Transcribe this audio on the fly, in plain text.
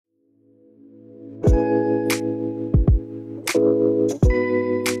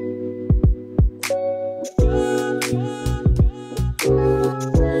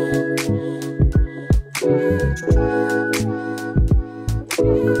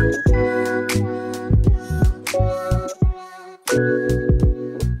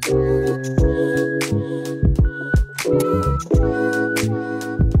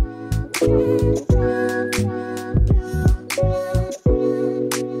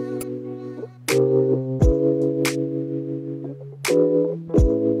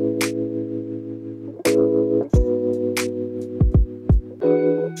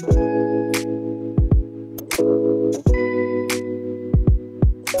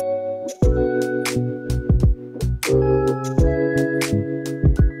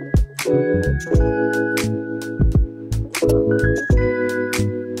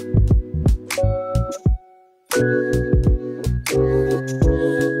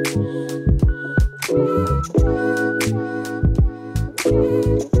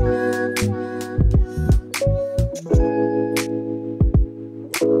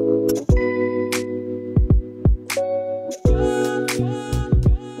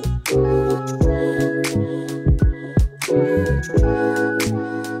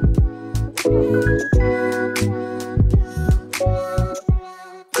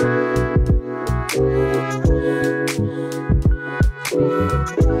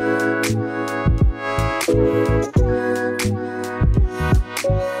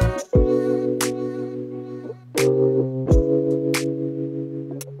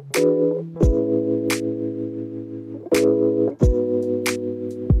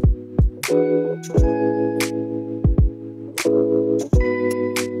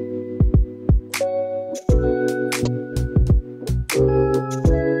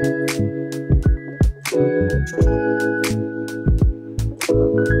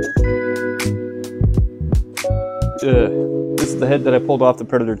This is the head that I pulled off the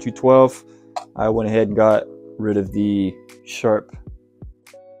Predator 212. I went ahead and got rid of the sharp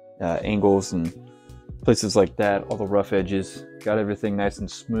angles and places like that, all the rough edges. Got everything nice and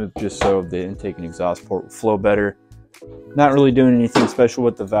smooth just so the intake and exhaust port will flow better. Not really doing anything special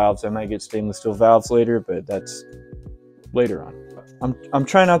with the valves. I might get stainless steel valves later, but that's later on. I'm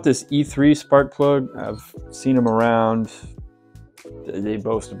trying out this E3 spark plug. I've seen them around. They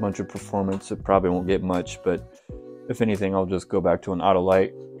boast a bunch of performance. It probably won't get much, but if anything, I'll just go back to an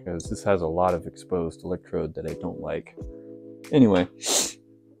Autolite because this has a lot of exposed electrode that I don't like. Anyway,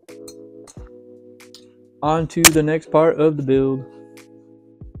 on to the next part of the build.